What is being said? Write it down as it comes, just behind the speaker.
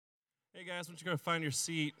Hey guys, once you're going to find your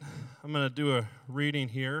seat, I'm going to do a reading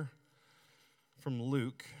here from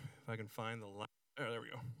Luke, if I can find the line. Oh, there we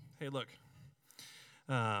go. Hey, look.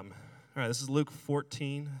 All right, this is Luke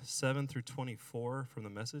 14, 7 through 24 from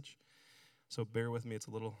the Message. So bear with me, it's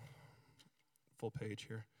a little full page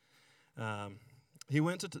here. He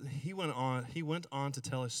went on to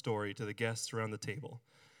tell his story to the guests around the table.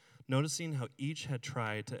 Noticing how each had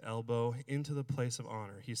tried to elbow into the place of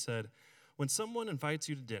honor, he said, "When someone invites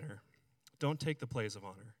you to dinner, don't take the place of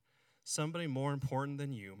honor. Somebody more important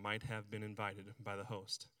than you might have been invited by the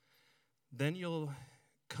host. Then you'll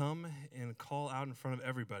come and call out in front of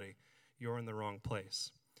everybody, 'You're in the wrong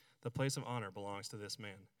place. The place of honor belongs to this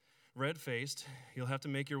man.' Red-faced, you'll have to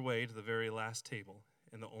make your way to the very last table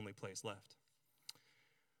and the only place left.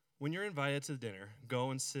 When you're invited to dinner, go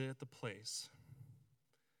and sit at the place."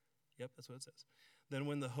 Yep, that's what it says. "Then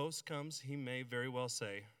when the host comes, he may very well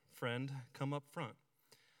say, 'Friend, come up front.'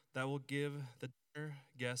 That will give the dinner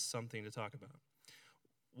guests something to talk about.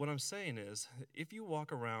 What I'm saying is, if you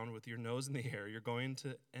walk around with your nose in the air, you're going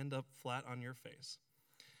to end up flat on your face.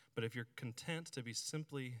 But if you're content to be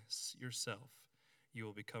simply yourself, you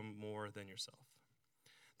will become more than yourself."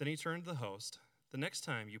 Then he turned to the host. "The next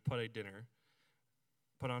time you put on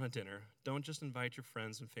a dinner, don't just invite your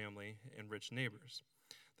friends and family and rich neighbors,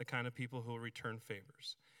 the kind of people who will return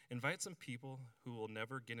favors. Invite some people who will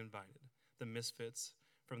never get invited, the misfits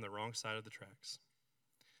from the wrong side of the tracks."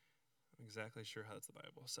 I'm exactly sure how the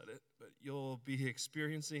Bible said it, but you'll be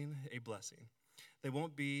experiencing a blessing. They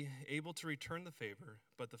won't be able to return the favor,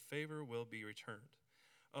 but the favor will be returned.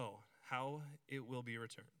 Oh, how it will be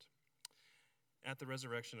returned at the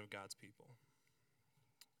resurrection of God's people.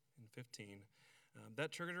 In 15,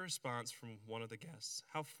 that triggered a response from one of the guests.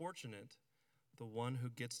 "How fortunate the one who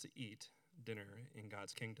gets to eat dinner in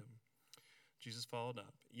God's kingdom." Jesus followed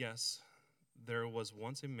up, "Yes, there was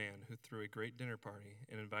once a man who threw a great dinner party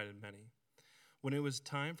and invited many. When it was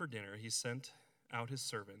time for dinner, he sent out his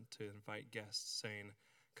servant to invite guests, saying,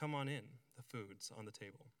 'Come on in, the food's on the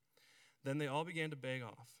table.' Then they all began to beg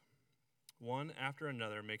off, one after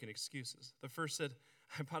another, making excuses. The first said,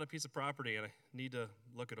 'I bought a piece of property and I need to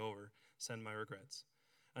look it over. Send my regrets.'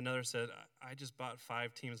 Another said, 'I just bought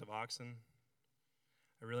 5 teams of oxen.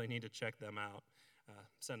 I really need to check them out.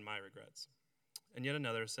 Send my regrets.' And yet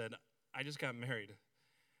another said, 'I just got married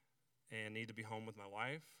and need to be home with my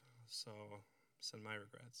wife, so send my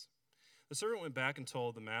regrets.' The servant went back and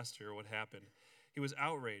told the master what happened. He was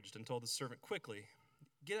outraged and told the servant, 'Quickly,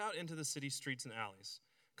 get out into the city streets and alleys.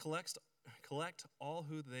 Collect all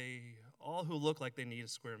who look like they need a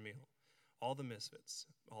square meal, all the misfits,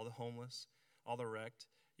 all the homeless, all the wrecked.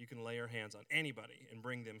 You can lay your hands on anybody and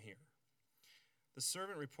bring them here.' The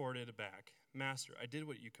servant reported back, 'Master, I did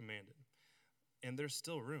what you commanded, and there's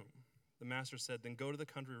still room.' The master said, 'Then go to the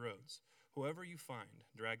country roads. Whoever you find,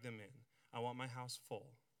 drag them in. I want my house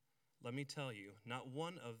full. Let me tell you, not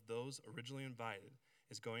one of those originally invited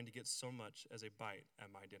is going to get so much as a bite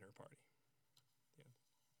at my dinner party.'" Yeah.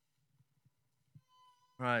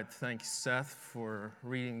 All right, thanks, Seth, for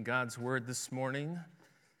reading God's Word this morning.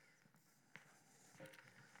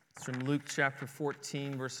 It's from Luke chapter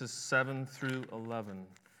 14, verses 7 through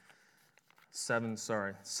 11. 7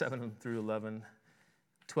 through 11,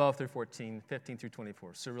 12 through 14, 15 through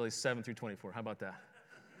 24. So really 7 through 24. How about that?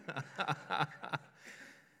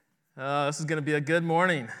 This is going to be a good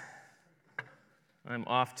morning. I'm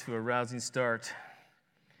off to a rousing start.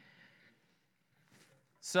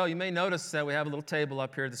 So you may notice that we have a little table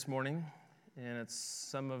up here this morning, and it's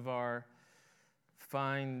some of our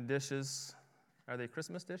fine dishes. Are they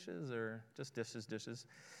Christmas dishes or just dishes?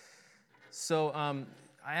 So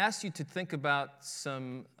I asked you to think about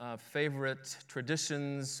some favorite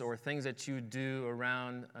traditions or things that you do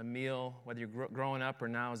around a meal, whether you're growing up or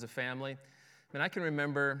now as a family. I mean, I can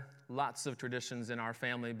remember lots of traditions in our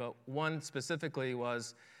family, but one specifically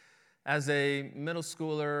was as a middle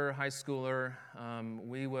schooler, high schooler,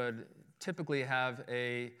 we would typically have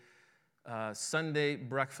a Sunday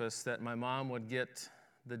breakfast that my mom would get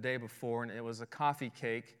the day before, and it was a coffee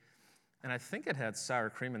cake, and I think it had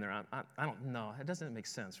sour cream in there. I don't know. It doesn't make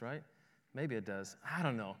sense, right? Maybe it does. I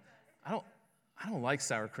don't know. I don't like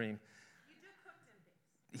sour cream. You do cook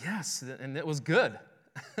them. Yes, and it was good.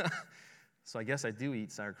 So I guess I do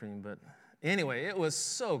eat sour cream, but anyway, it was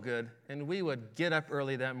so good, and we would get up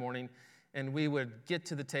early that morning, and we would get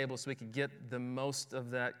to the table so we could get the most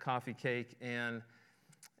of that coffee cake, and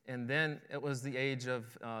then it was the age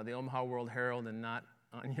of the Omaha World Herald and not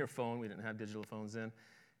on your phone. We didn't have digital phones then.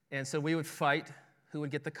 And so we would fight who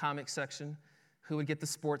would get the comic section, who would get the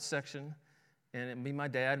sports section. And it'd be my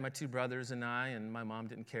dad, my two brothers, and I, and my mom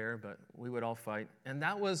didn't care, but we would all fight. And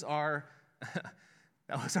that was our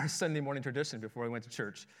Sunday morning tradition before we went to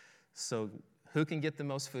church. So who can get the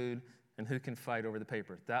most food and who can fight over the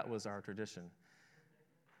paper? That was our tradition.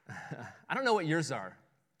 I don't know what yours are,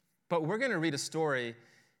 but we're going to read a story,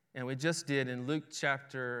 and we just did in Luke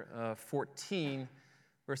chapter 14,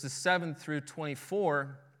 verses 7 through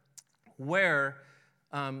 24, where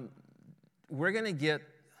we're going to get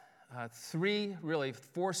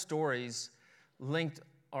four stories linked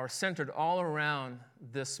or centered all around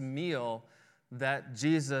this meal that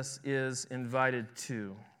Jesus is invited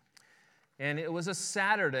to. And it was a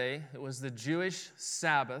Saturday. It was the Jewish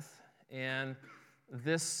Sabbath, and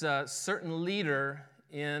this certain leader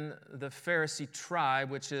in the Pharisee tribe,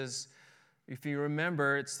 which is, if you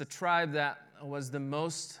remember, it's the tribe that was the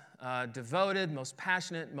most devoted, most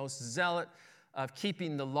passionate, most zealot of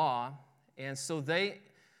keeping the law. And so they,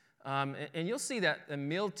 and you'll see that a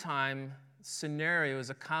mealtime scenario is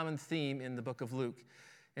a common theme in the book of Luke.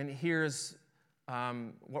 And here's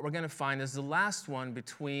what we're going to find is the last one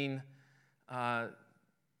between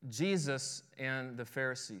Jesus and the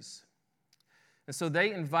Pharisees. And so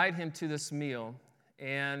they invite him to this meal,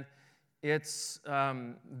 and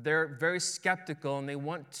they're very skeptical, and they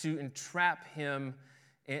want to entrap him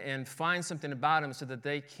and find something about him so that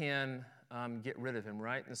they can get rid of him,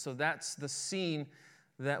 right? And so that's the scene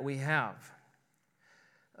that we have.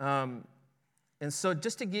 And so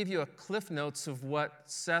just to give you a cliff notes of what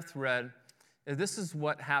Seth read, this is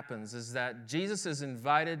what happens, is that Jesus is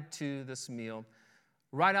invited to this meal.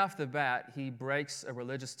 Right off the bat, he breaks a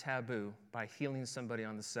religious taboo by healing somebody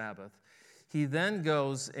on the Sabbath. He then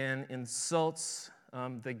goes and insults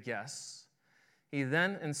the guests. He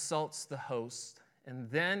then insults the host.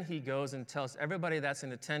 And then he goes and tells everybody that's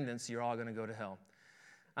in attendance, you're all going to go to hell.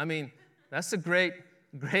 I mean, that's a great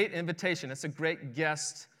invitation. That's a great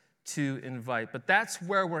guest to invite. But that's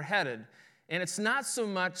where we're headed. And it's not so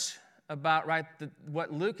much about,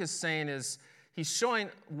 what Luke is saying is, he's showing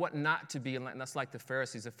what not to be, and that's like the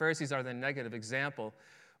Pharisees. The Pharisees are the negative example.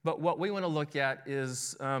 But what we want to look at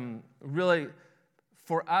is really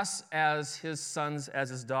for us as his sons, as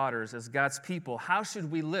his daughters, as God's people, how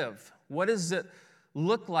should we live? What does it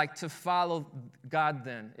look like to follow God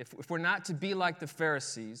then? If we're not to be like the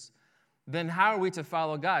Pharisees, then how are we to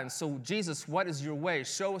follow God? And so, Jesus, what is your way?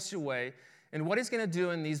 Show us your way. And what he's going to do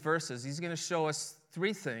in these verses, he's going to show us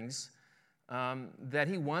three things that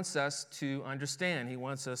he wants us to understand. He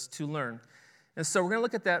wants us to learn. And so we're going to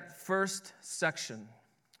look at that first section,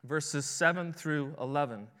 verses 7 through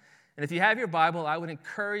 11. And if you have your Bible, I would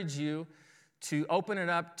encourage you to open it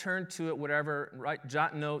up, turn to it, whatever,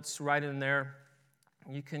 jot notes right in there.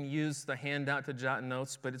 You can use the handout to jot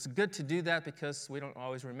notes, but it's good to do that because we don't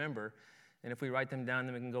always remember. And if we write them down,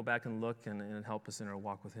 then we can go back and look and help us in our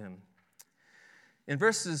walk with him. In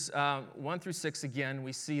verses 1 through 6, again,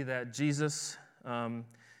 we see that Jesus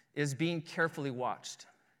is being carefully watched.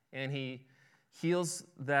 And he heals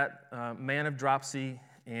that man of dropsy,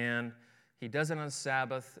 and he does it on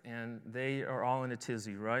Sabbath, and they are all in a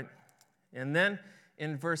tizzy, right? And then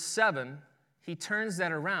in verse 7, he turns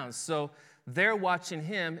that around. So they're watching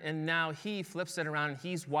him, and now he flips it around, and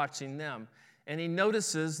he's watching them. And he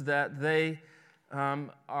notices that they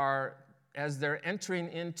are, as they're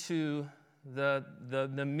entering into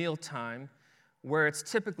the mealtime, where it's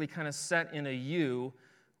typically kind of set in a U,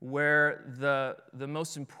 where the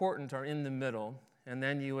most important are in the middle, and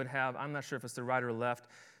then you would have, I'm not sure if it's the right or left,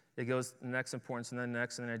 it goes next importance, and then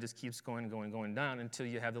next, and then it just keeps going down until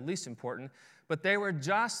you have the least important. But they were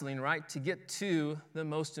jostling, right, to get to the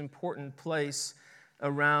most important place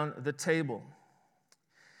around the table.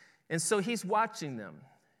 And so he's watching them.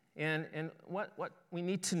 And what we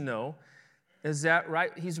need to know is that,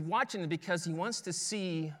 right, he's watching them because he wants to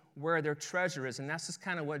see where their treasure is. And that's just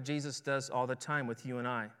kind of what Jesus does all the time with you and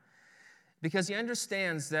I. Because he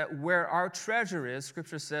understands that where our treasure is,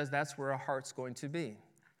 Scripture says that's where our heart's going to be,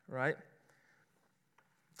 right?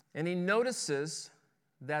 And he notices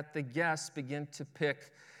that the guests begin to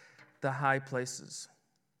pick the high places,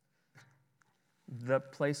 the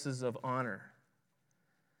places of honor.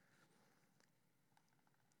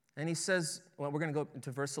 And he says, well, we're going to go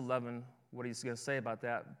into verse 11, what he's going to say about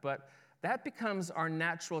that. But that becomes our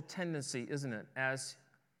natural tendency, isn't it? As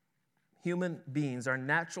human beings, our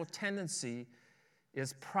natural tendency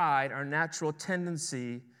is pride. Our natural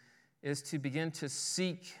tendency is to begin to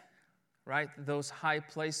seek, right, those high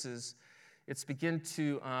places. It's begin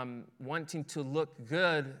to wanting to look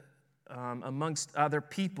good amongst other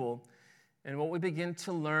people. And what we begin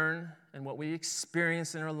to learn and what we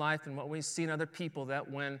experience in our life and what we see in other people, that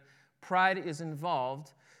when pride is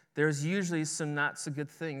involved, there's usually some not so good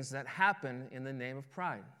things that happen in the name of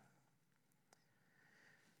pride.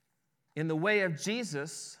 In the way of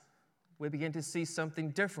Jesus, we begin to see something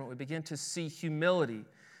different. We begin to see humility.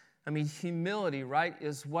 Humility, right,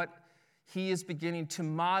 is what he is beginning to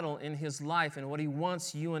model in his life and what he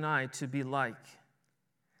wants you and I to be like.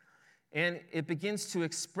 And it begins to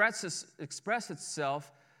express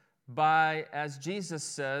itself by, as Jesus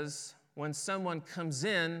says, when someone comes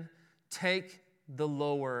in, take the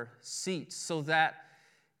lower seat, so that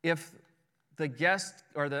if the guest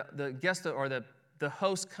or the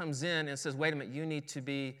host comes in and says, wait a minute, you need to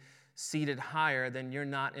be seated higher, then you're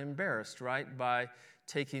not embarrassed, right, by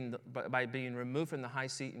being removed from the high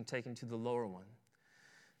seat and taken to the lower one.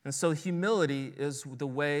 And so humility is the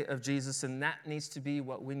way of Jesus, and that needs to be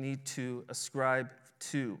what we need to ascribe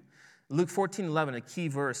to. Luke 14:11, a key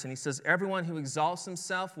verse, and he says, everyone who exalts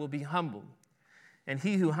himself will be humbled, and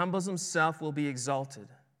he who humbles himself will be exalted.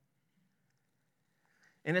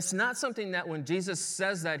 And it's not something that when Jesus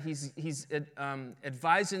says that, he's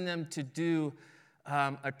advising them to do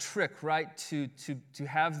a trick, right, to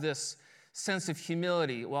have this sense of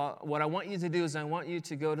humility. Well, what I want you to do is I want you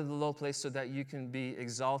to go to the low place so that you can be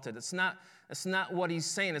exalted. It's not what he's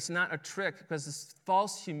saying. It's not a trick, because this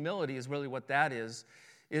false humility is really what that is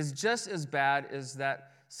just as bad as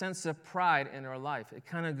that sense of pride in our life. It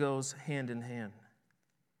kind of goes hand in hand.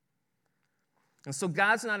 And so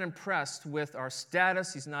God's not impressed with our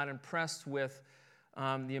status. He's not impressed with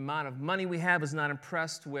the amount of money we have. He's not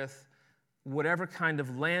impressed with whatever kind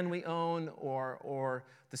of land we own or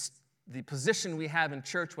the position we have in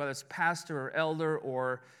church, whether it's pastor or elder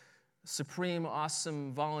or supreme,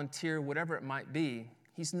 awesome volunteer, whatever it might be.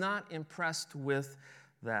 He's not impressed with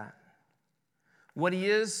that. What he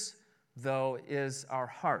is, though, is our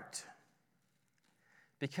heart,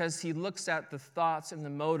 because he looks at the thoughts and the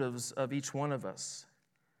motives of each one of us.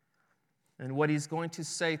 And what he's going to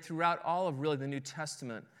say throughout all of really the New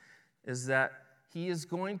Testament is that he is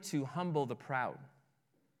going to humble the proud,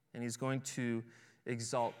 and he's going to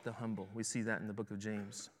exalt the humble. We see that in the book of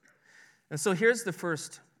James. And so here's the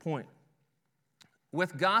first point.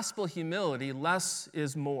 With gospel humility, less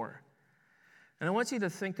is more. And I want you to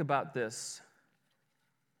think about this.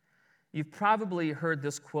 You've probably heard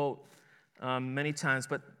this quote many times,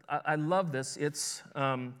 but I love this.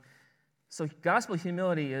 So gospel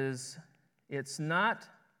humility is, it's not,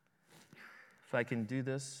 if I can do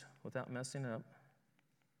this without messing up.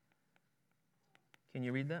 Can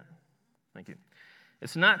you read that? Thank you.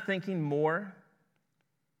 It's not thinking more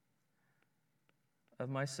of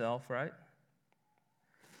myself, right?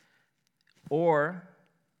 Or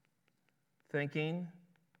thinking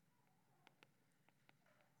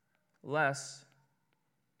less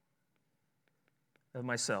of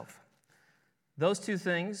myself. Those two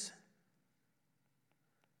things,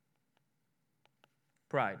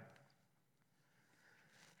 pride.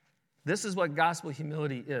 This is what gospel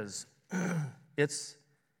humility is. It's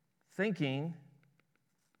thinking,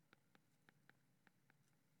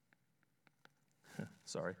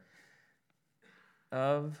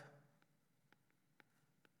 of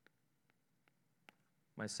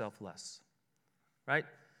myself less, right?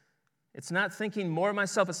 It's not thinking more of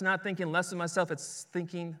myself, it's not thinking less of myself, it's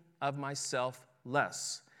thinking of myself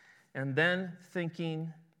less. And then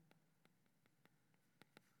thinking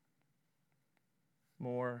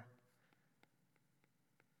more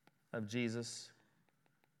of Jesus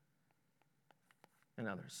and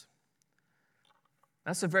others.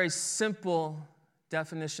 That's a very simple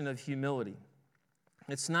definition of humility.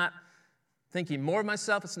 It's not thinking more of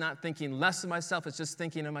myself, it's not thinking less of myself, it's just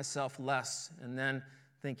thinking of myself less, and then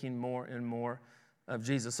thinking more and more of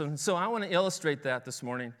Jesus. So I want to illustrate that this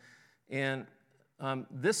morning. And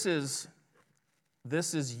this is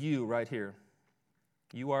you right here.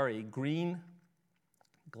 You are a green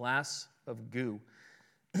glass of goo.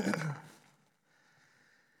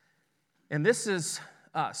 And this is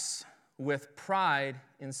us with pride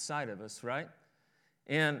inside of us, right?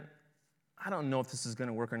 And I don't know if this is going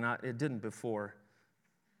to work or not. It didn't before.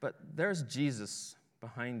 But there's Jesus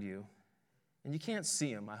behind you. And you can't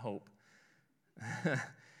see him, I hope.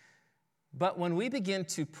 But when we begin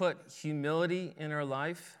to put humility in our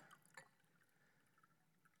life,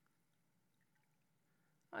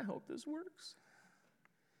 I hope this works.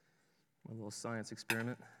 A little science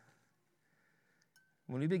experiment.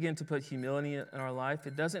 When we begin to put humility in our life,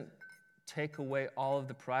 it doesn't take away all of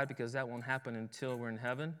the pride, because that won't happen until we're in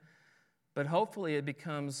heaven. But hopefully it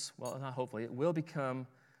becomes, well, not hopefully, it will become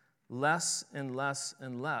less and less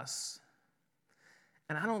and less.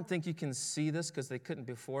 And I don't think you can see this because they couldn't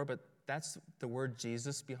before, but that's the word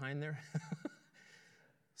Jesus behind there.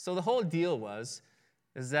 So the whole deal was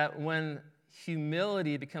is that when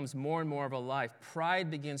humility becomes more and more of a life,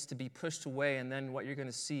 pride begins to be pushed away, and then what you're going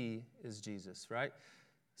to see is Jesus, right?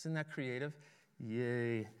 Isn't that creative?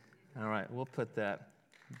 Yay. All right, we'll put that.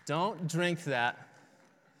 Don't drink that.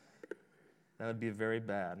 That would be very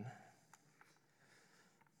bad.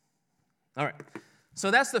 All right,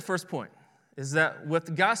 so that's the first point, is that with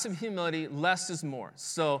the gospel of humility, less is more.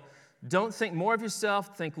 So don't think more of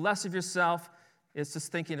yourself, think less of yourself. It's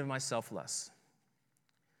just thinking of myself less.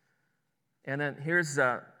 And then here's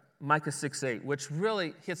Micah 6:8, which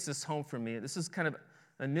really hits this home for me. This is kind of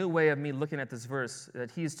a new way of me looking at this verse,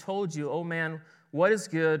 that he's told you, oh man, what is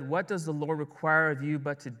good? What does the Lord require of you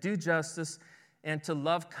but to do justice and to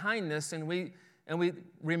love kindness? And we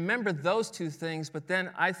remember those two things, but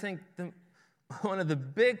then I think one of the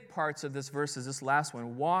big parts of this verse is this last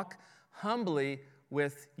one, walk humbly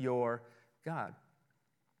with your God.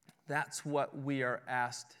 That's what we are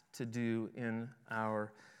asked to do in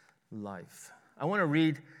our life. I want to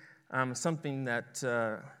read something that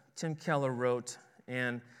Tim Keller wrote,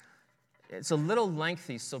 and it's a little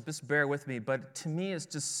lengthy, so just bear with me, but to me it's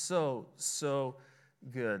just so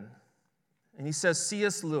good. And he says,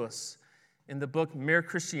 C.S. Lewis, in the book Mere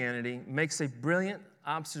Christianity, makes a brilliant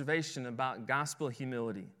observation about gospel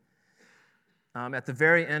humility at the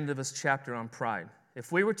very end of his chapter on pride.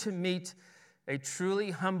 If we were to meet a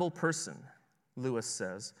truly humble person, Lewis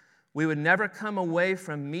says, we would never come away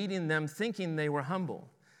from meeting them thinking they were humble.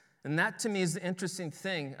 And that to me is the interesting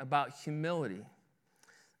thing about humility,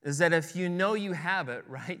 is that if you know you have it,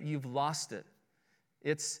 right, you've lost it.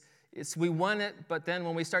 It's we want it, but then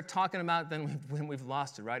when we start talking about it, then we've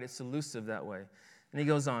lost it, right? It's elusive that way. And he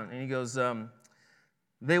goes on, and he goes,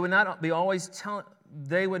 they would not be always telling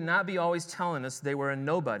us they were a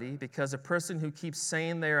nobody, because a person who keeps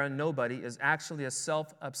saying they are a nobody is actually a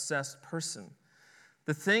self-obsessed person.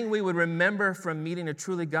 The thing we would remember from meeting a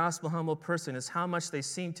truly gospel humble person is how much they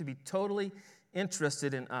seem to be totally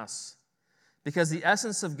interested in us. Because the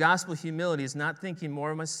essence of gospel humility is not thinking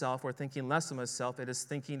more of myself or thinking less of myself, it is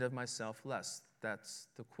thinking of myself less. That's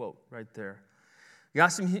the quote right there.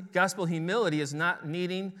 Gospel humility is not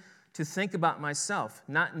needing to think about myself,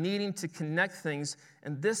 not needing to connect things,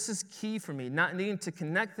 and this is key for me, not needing to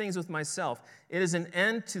connect things with myself. It is an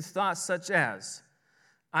end to thoughts such as,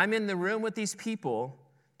 I'm in the room with these people,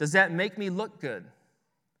 does that make me look good?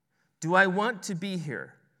 Do I want to be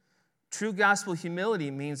here? True gospel humility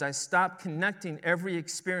means I stop connecting every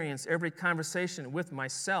experience, every conversation with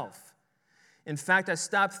myself. In fact, I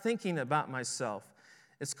stop thinking about myself.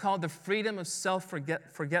 It's called the freedom of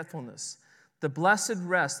self-forgetfulness, the blessed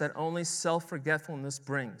rest that only self-forgetfulness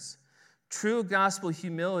brings. True gospel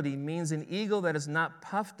humility means an ego that is not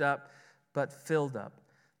puffed up, but filled up.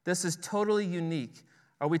 This is totally unique.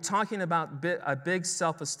 Are we talking about a big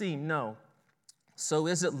self-esteem? No. So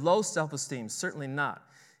is it low self-esteem? Certainly not.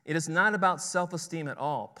 It is not about self-esteem at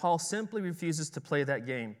all. Paul simply refuses to play that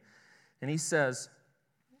game. And he says,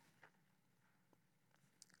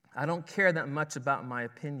 I don't care that much about my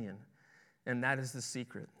opinion, and that is the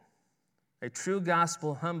secret. A true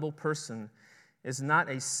gospel humble person is not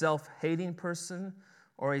a self-hating person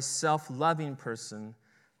or a self-loving person,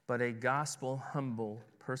 but a gospel humble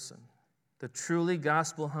person. The truly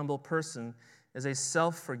gospel humble person is a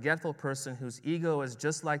self-forgetful person whose ego is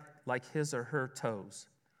just like his or her toes.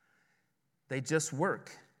 They just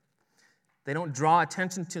work. They don't draw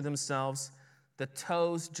attention to themselves. The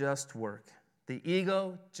toes just work. The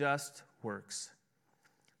ego just works.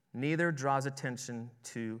 Neither draws attention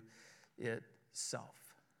to itself.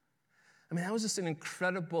 I mean, that was just an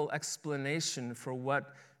incredible explanation for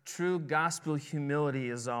what true gospel humility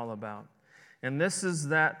is all about. And this is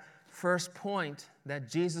that first point that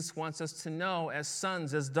Jesus wants us to know as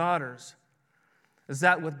sons, as daughters, is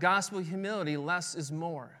that with gospel humility, less is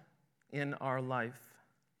more in our life.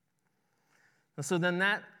 And so then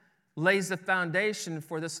that lays the foundation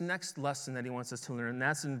for this next lesson that he wants us to learn, and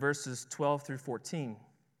that's in verses 12 through 14.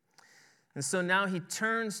 And so now he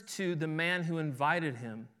turns to the man who invited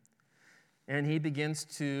him, and he begins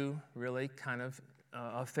to really kind of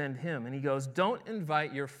offend him. And he goes, don't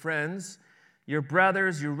invite your friends, your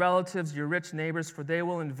brothers, your relatives, your rich neighbors, for they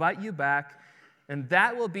will invite you back, and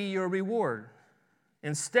that will be your reward.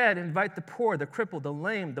 Instead, invite the poor, the crippled, the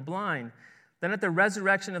lame, the blind. Then at the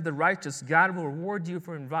resurrection of the righteous, God will reward you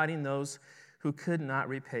for inviting those who could not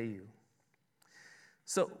repay you.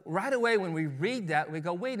 So right away when we read that, we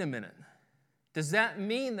go, wait a minute. Does that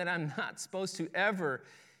mean that I'm not supposed to ever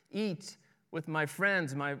eat with my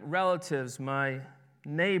friends, my relatives, my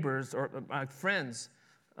neighbors, or my friends?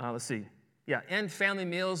 And family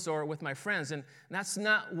meals or with my friends. And that's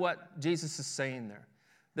not what Jesus is saying there.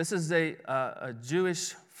 This is a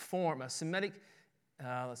Jewish form, a Semitic,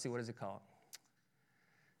 let's see, what does it call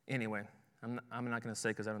it? Anyway, I'm not going to say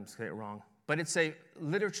because I don't say it wrong. But it's a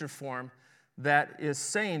literature form that is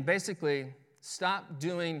saying, basically, stop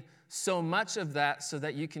doing so much of that so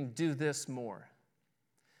that you can do this more.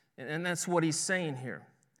 And that's what he's saying here.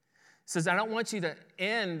 He says, I don't want you to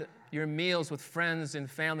end your meals with friends and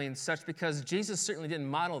family and such, because Jesus certainly didn't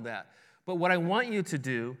model that. But what I want you to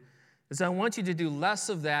do is I want you to do less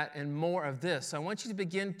of that and more of this. I want you to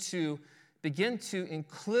begin to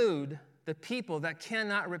include the people that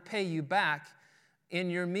cannot repay you back in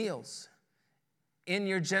your meals, in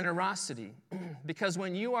your generosity. Because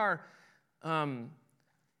when you are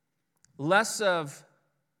less of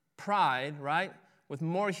pride, right, with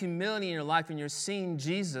more humility in your life and you're seeing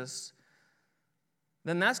Jesus,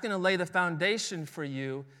 then that's going to lay the foundation for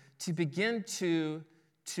you to begin to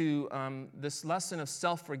this lesson of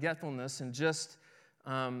self-forgetfulness and just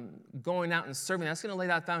going out and serving. That's going to lay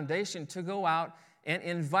that foundation to go out and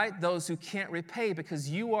invite those who can't repay, because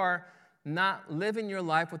you are not living your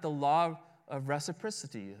life with the law of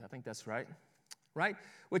reciprocity. I think that's right?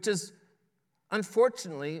 Which is,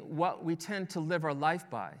 unfortunately, what we tend to live our life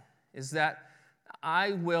by, is that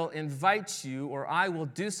I will invite you or I will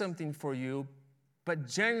do something for you, but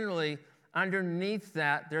generally, underneath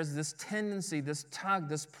that, there's this tendency, this tug,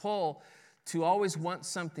 this pull to always want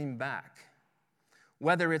something back.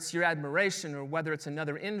 Whether it's your admiration, or whether it's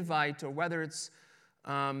another invite, or whether it's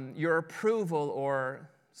your approval, or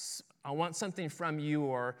I want something from you,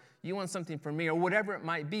 or you want something from me, or whatever it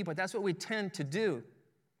might be, but that's what we tend to do.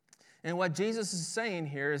 And what Jesus is saying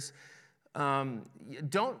here is,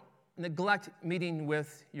 don't neglect meeting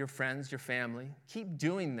with your friends, your family. Keep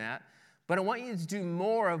doing that. But I want you to do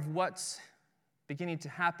more of what's beginning to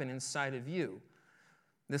happen inside of you.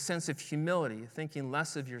 The sense of humility, thinking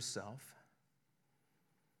less of yourself,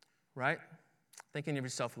 right? Thinking of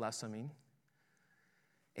yourself less, I mean.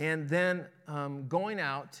 And then going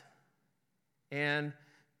out and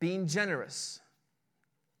being generous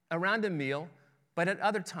around a meal, but at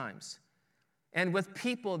other times. And with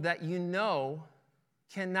people that you know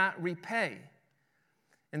cannot repay.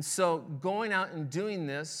 And so going out and doing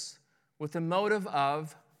this with the motive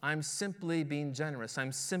of, I'm simply being generous,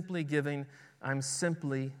 I'm simply giving, I'm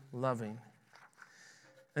simply loving.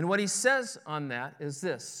 And what he says on that is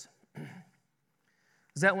this,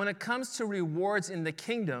 is that when it comes to rewards in the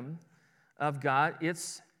kingdom of God, it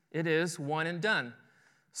is one and done.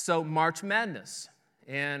 So March Madness,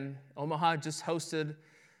 and Omaha just hosted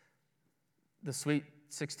the Sweet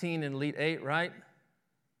 16 and Elite 8, right?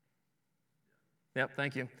 Yep,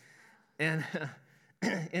 thank you. And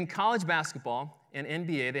in college basketball and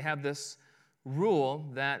NBA, they have this rule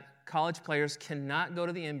that college players cannot go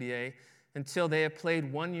to the NBA until they have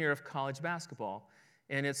played 1 year of college basketball.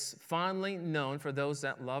 And it's fondly known for those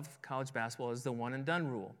that love college basketball as the one and done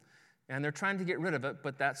rule. And they're trying to get rid of it,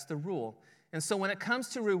 but that's the rule. And so when it comes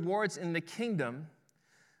to rewards in the kingdom,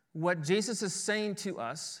 what Jesus is saying to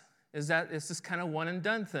us is that it's this kind of one and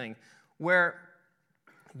done thing, where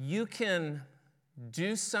you can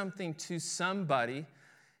do something to somebody,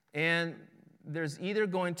 and there's either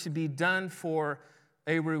going to be done for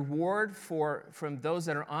a reward from those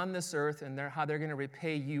that are on this earth and how they're going to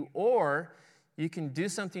repay you, or you can do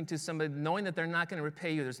something to somebody knowing that they're not going to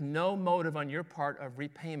repay you. There's no motive on your part of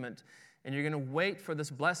repayment, and you're going to wait for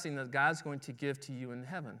this blessing that God's going to give to you in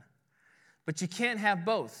heaven. But you can't have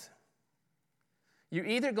both. You're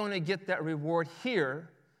either going to get that reward here,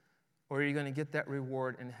 or you're going to get that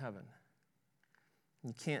reward in heaven.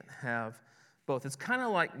 You can't have both. It's kind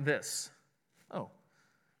of like this. Oh,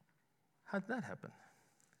 how did that happen?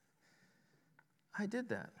 I did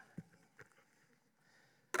that.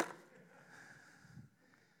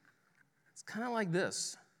 It's kind of like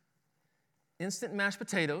this. Instant mashed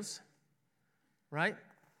potatoes, right?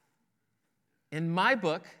 In my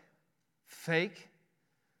book, fake,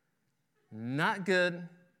 not good,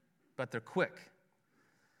 but they're quick.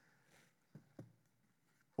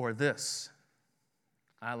 Or this.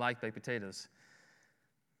 I like baked potatoes.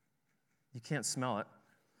 You can't smell it.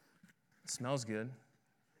 It smells good.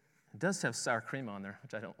 It does have sour cream on there,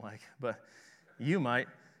 which I don't like, but you might.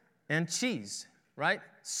 And cheese, right?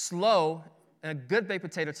 Slow. And a good baked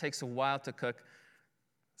potato takes a while to cook.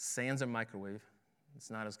 Sans a microwave.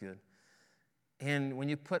 It's not as good. And when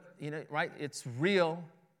you put, right, it's real,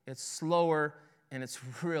 it's slower, and it's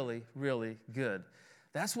really, really good.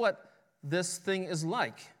 That's what this thing is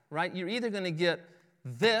like, right? You're either going to get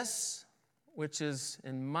this, which is,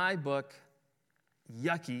 in my book,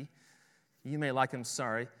 yucky. You may like them,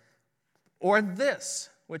 sorry. Or this,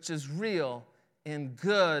 which is real and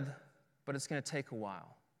good, but it's going to take a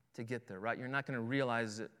while. to get there, right? You're not going to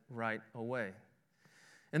realize it right away.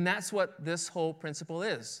 And that's what this whole principle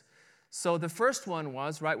is. So the first one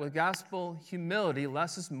was, right, with gospel humility,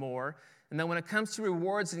 less is more. And then when it comes to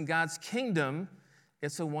rewards in God's kingdom,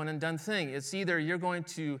 it's a one and done thing. It's either you're going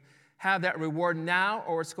to have that reward now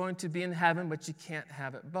or it's going to be in heaven, but you can't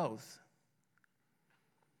have it both.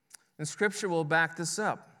 And Scripture will back this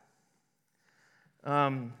up.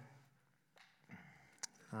 I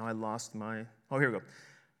lost my, here we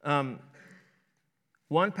go.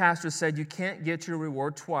 One pastor said you can't get your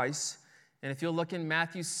reward twice. And if you'll look in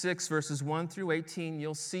Matthew 6, verses 1 through 18,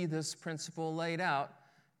 you'll see this principle laid out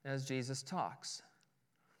as Jesus talks.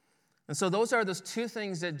 And so those are those two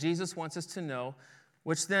things that Jesus wants us to know,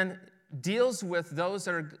 which then deals with those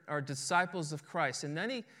that are disciples of Christ. And then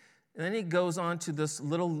he goes on to this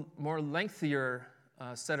little more lengthier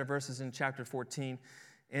set of verses in chapter 14,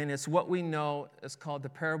 and it's what we know is called the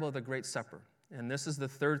parable of the Great Supper. And this is the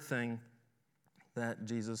third thing that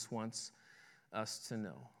Jesus wants us to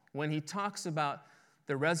know. When he talks about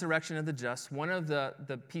the resurrection of the just, one of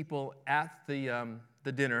the people at the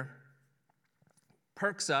dinner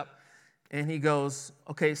perks up, and he goes,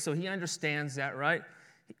 okay, so he understands that, right?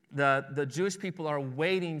 The Jewish people are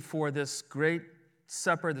waiting for this great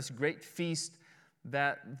supper, this great feast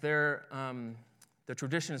that the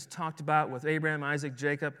tradition has talked about with Abraham, Isaac,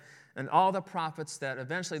 Jacob, and all the prophets that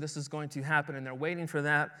eventually this is going to happen, and they're waiting for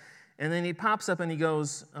that. And then he pops up and he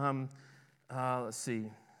goes, let's see.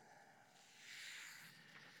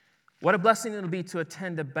 What a blessing it'll be to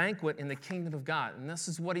attend a banquet in the kingdom of God. And this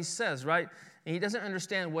is what he says, right? And he doesn't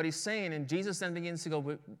understand what he's saying. And Jesus then begins to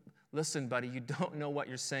go, listen, buddy, you don't know what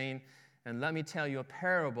you're saying. And let me tell you a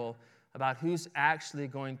parable about who's actually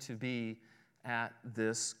going to be at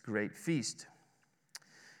this great feast.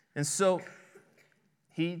 And so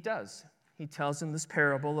he does. He tells him this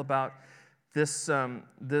parable about this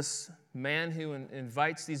man who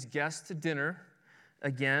invites these guests to dinner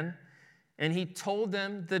again. And he told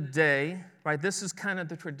them the day, right? This is kind of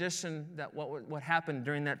the tradition that what happened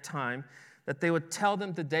during that time, that they would tell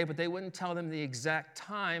them the day, but they wouldn't tell them the exact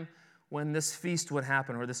time when this feast would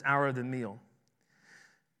happen or this hour of the meal.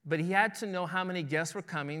 But he had to know how many guests were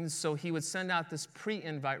coming, so he would send out this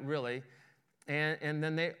pre-invite, really, and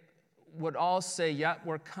then they would all say, yeah,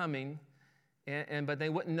 we're coming, but they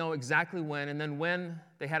wouldn't know exactly when. And then when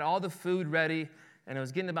they had all the food ready and it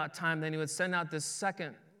was getting about time, then he would send out this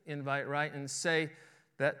second invite, right, and say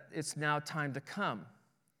that it's now time to come.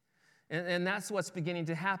 And that's what's beginning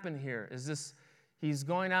to happen here, is this, he's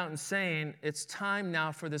going out and saying, it's time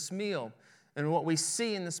now for this meal. And what we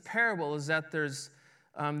see in this parable is that there's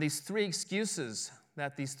these three excuses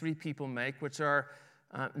that these three people make, which are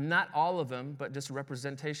not all of them, but just a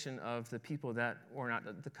representation of the people that were not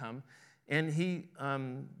to come. And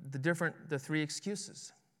the three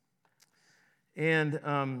excuses.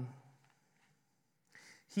 And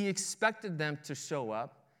he expected them to show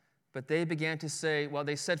up, but they began to say, well,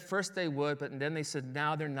 they said first they would, but then they said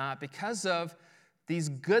now they're not, because of these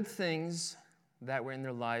good things that were in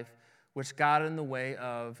their life, which got in the way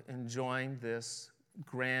of enjoying this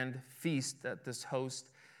grand feast that this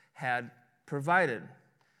host had provided.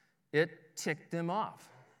 It ticked them off.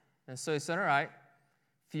 And so he said, all right,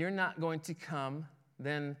 if you're not going to come,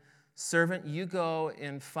 then servant, you go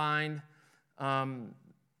and find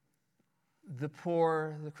the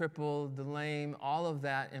poor, the crippled, the lame, all of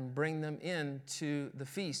that, and bring them in to the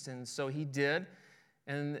feast. And so he did.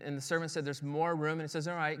 And the servant said, there's more room. And he says,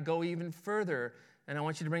 all right, go even further. And I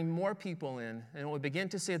want you to bring more people in. And what we begin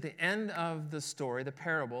to see at the end of the story, the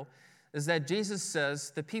parable, is that Jesus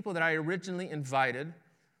says, the people that I originally invited,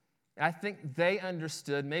 I think they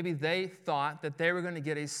understood, maybe they thought that they were going to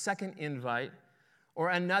get a second invite or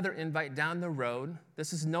another invite down the road.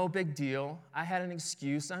 This is no big deal. I had an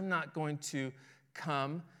excuse. I'm not going to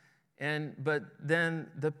come. But then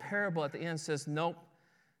the parable at the end says, nope,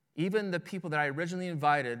 even the people that I originally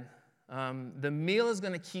invited, the meal is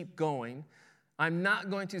going to keep going. I'm not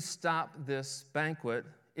going to stop this banquet.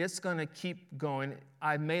 It's going to keep going.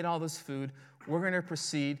 I've made all this food. We're going to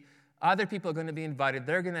proceed. Other people are going to be invited.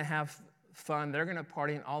 They're going to have fun. They're going to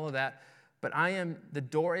party and all of that. But the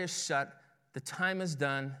door is shut. The time is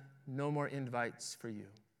done. No more invites for you.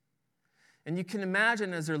 And you can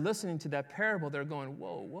imagine as they're listening to that parable, they're going,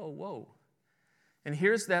 whoa, whoa, whoa. And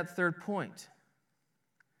here's that third point,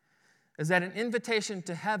 is that an invitation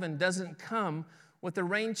to heaven doesn't come with a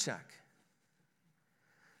rain check.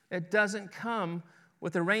 It doesn't come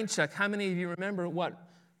with a rain check. How many of you remember what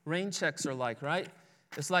rain checks are like, right?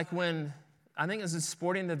 It's like when, I think it's in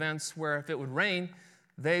sporting events where if it would rain,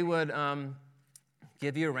 they would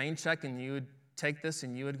give you a rain check and you would take this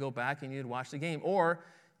and you would go back and you would watch the game. Or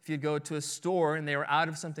if you go to a store and they were out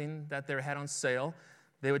of something that they had on sale,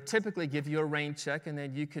 they would typically give you a rain check, and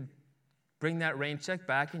then you could bring that rain check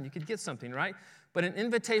back and you could get something, right? But an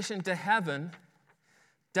invitation to heaven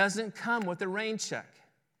doesn't come with a rain check.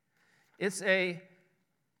 It's a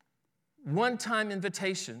one-time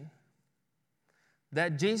invitation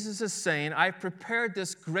that Jesus is saying, I've prepared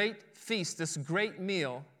this great feast, this great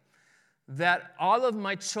meal, that all of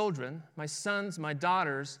my children, my sons, my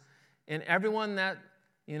daughters, and everyone that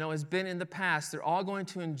has been in the past, they're all going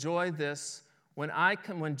to enjoy this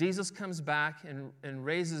when Jesus comes back and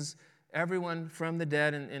raises everyone from the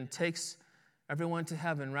dead and takes everyone to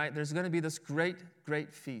heaven, right? There's going to be this great,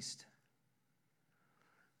 great feast.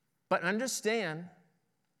 But understand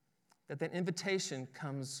that that invitation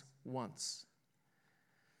comes once.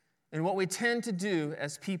 And what we tend to do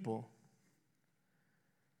as people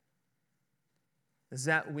is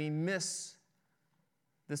that we miss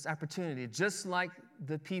this opportunity. Just like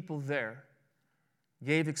the people there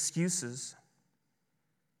gave excuses,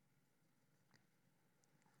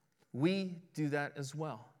 we do that as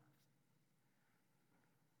well.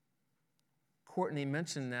 Courtney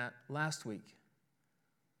mentioned that last week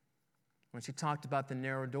when she talked about the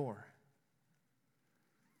narrow door.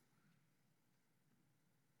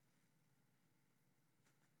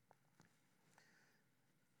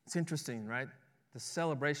 It's interesting, right? The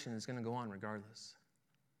celebration is going to go on regardless.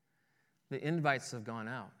 The invites have gone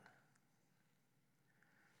out.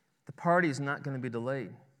 The party is not going to be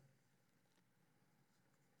delayed.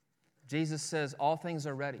 Jesus says, all things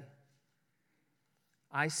are ready.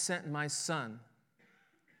 I sent my son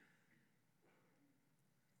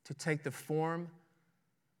to take the form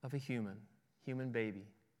of a human baby,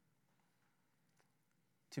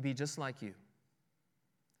 to be just like you,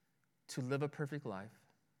 to live a perfect life,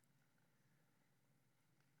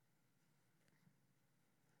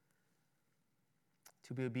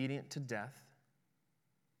 to be obedient to death.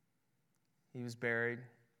 He was buried,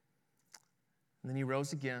 and then he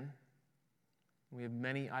rose again. We have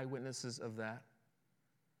many eyewitnesses of that.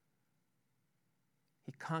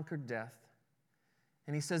 He conquered death,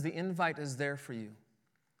 and he says the invite is there for you.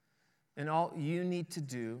 And all you need to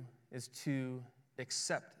do is to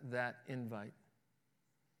accept that invite.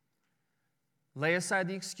 Lay aside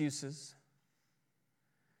the excuses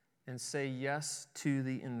and say yes to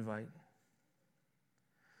the invite.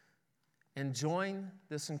 And join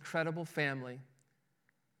this incredible family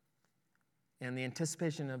and the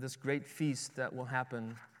anticipation of this great feast that will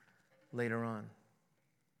happen later on.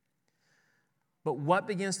 But what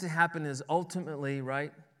begins to happen is ultimately,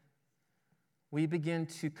 right, we begin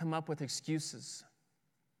to come up with excuses.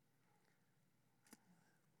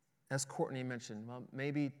 As Courtney mentioned, well,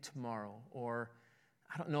 maybe tomorrow, or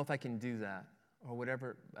I don't know if I can do that, or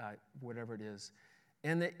whatever it is.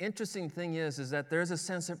 And the interesting thing is that there's a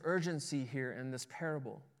sense of urgency here in this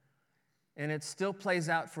parable. And it still plays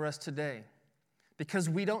out for us today. Because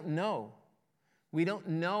we don't know. We don't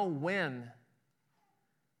know when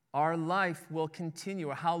our life will continue,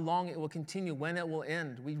 or how long it will continue, when it will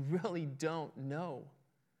end. We really don't know.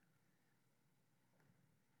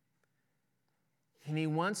 And he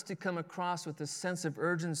wants to come across with a sense of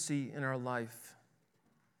urgency in our life.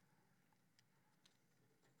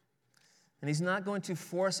 And he's not going to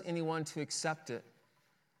force anyone to accept it.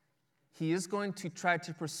 He is going to try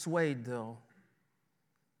to persuade, though,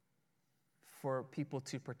 for people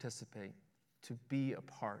to participate, to be a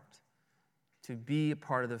part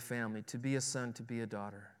of the family, to be a son, to be a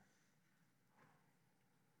daughter.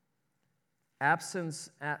 Absence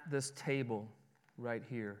at this table right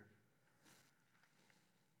here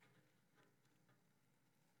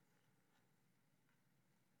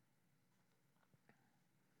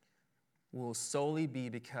will solely be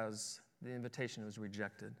because the invitation was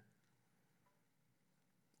rejected.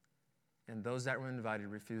 And those that were invited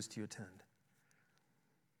refused to attend.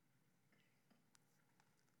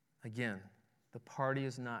 Again, the party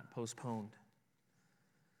is not postponed.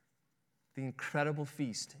 The incredible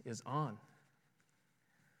feast is on.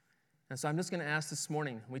 And so I'm just going to ask this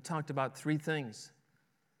morning, we talked about three things.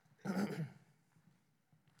 And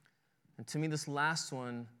to me, this last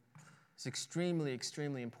one is extremely,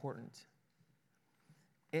 extremely important.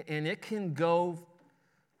 And it can go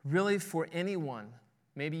really for anyone.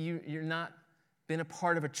 Maybe you're not been a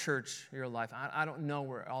part of a church your life. I don't know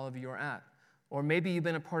where all of you are at. Or maybe you've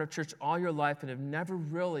been a part of church all your life and have never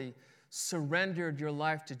really surrendered your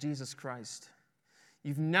life to Jesus Christ.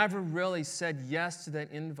 You've never really said yes to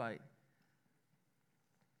that invite.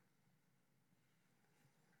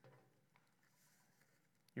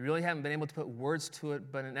 You really haven't been able to put words to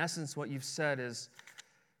it, but in essence what you've said is,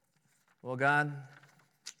 well, God,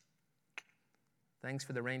 Thanks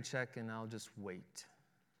for the rain check, and I'll just wait.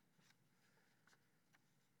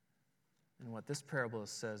 And what this parable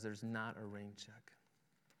says, there's not a rain check.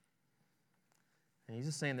 And he's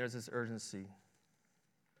just saying there's this urgency.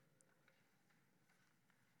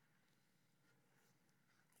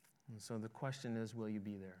 And so the question is, will you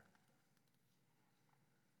be there?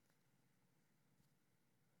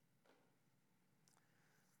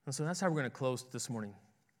 And so that's how we're going to close this morning.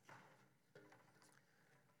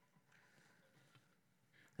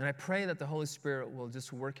 And I pray that the Holy Spirit will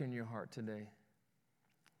just work in your heart today.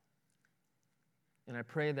 And I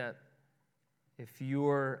pray that if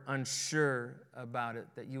you're unsure about it,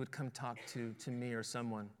 that you would come talk to me or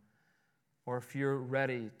someone. Or if you're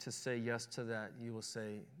ready to say yes to that, you will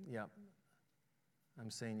say, yep, I'm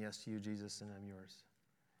saying yes to you, Jesus, and I'm yours.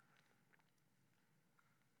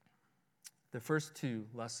 The first two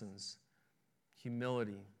lessons,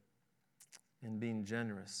 humility and being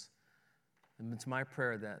generous. And it's my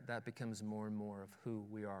prayer that that becomes more and more of who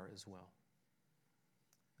we are as well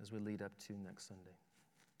as we lead up to next Sunday.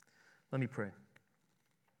 Let me pray.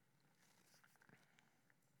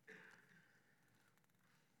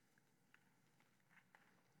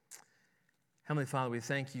 Heavenly Father, we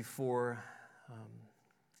thank you for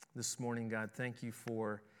this morning, God. Thank you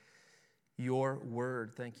for your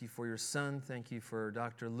word. Thank you for your son. Thank you for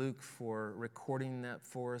Dr. Luke for recording that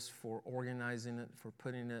for us, for organizing it, for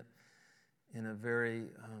putting it in a very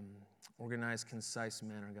organized, concise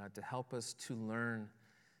manner, God, to help us to learn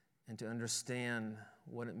and to understand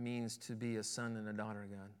what it means to be a son and a daughter,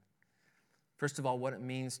 God. First of all, what it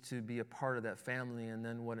means to be a part of that family, and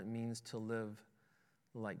then what it means to live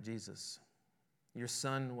like Jesus. Your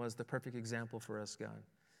son was the perfect example for us, God,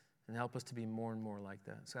 and help us to be more and more like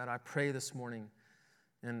that. So, God, I pray this morning,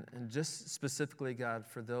 and just specifically, God,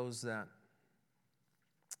 for those that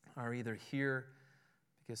are either here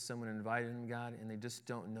because someone invited them, God, and they just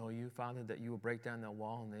don't know you, Father, that you will break down that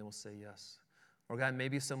wall and they will say yes. Or, God,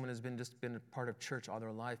 maybe someone has been a part of church all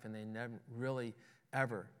their life and they never really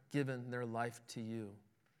ever given their life to you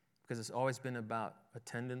because it's always been about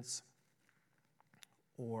attendance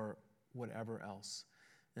or whatever else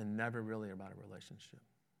and never really about a relationship.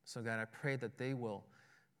 So, God, I pray that they will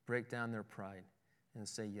break down their pride and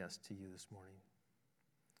say yes to you this morning.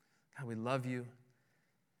 God, we love you,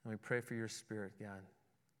 and we pray for your Spirit, God,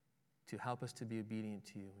 to help us to be obedient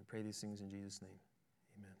to you. We pray these things in Jesus' name.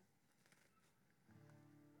 Amen.